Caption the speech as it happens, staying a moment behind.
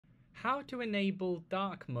How to enable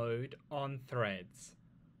dark mode on Threads.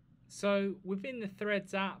 So within the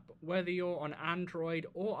Threads app, whether you're on Android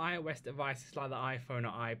or iOS devices like the iPhone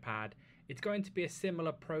or iPad, it's going to be a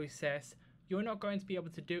similar process. You're not going to be able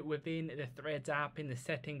to do it within the Threads app in the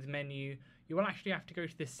settings menu. You will actually have to go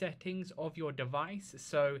to the settings of your device.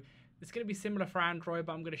 So it's going to be similar for Android,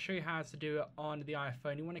 but I'm going to show you how to do it on the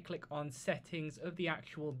iPhone. You want to click on settings of the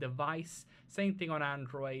actual device. Same thing on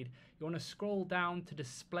Android. You want to scroll down to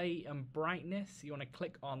display and brightness. You want to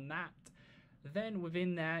click on that. Then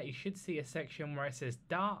within there, you should see a section where it says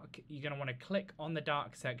dark. You're going to want to click on the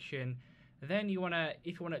dark section. Then you want to,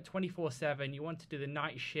 if you want it 24/7, you want to do the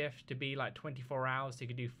night shift to be like 24 hours. So you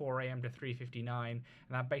could do 4 a.m. to 3:59, and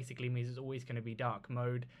that basically means it's always going to be dark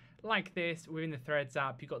mode. Like this, within the Threads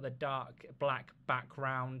app, you've got the dark black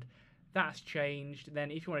background. That's changed.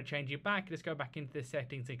 Then if you want to change it back, just go back into the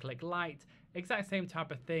settings and click light. Exact same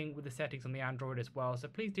type of thing with the settings on the Android as well. So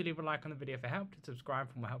please do leave a like on the video if it helped and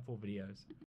subscribe for more helpful videos.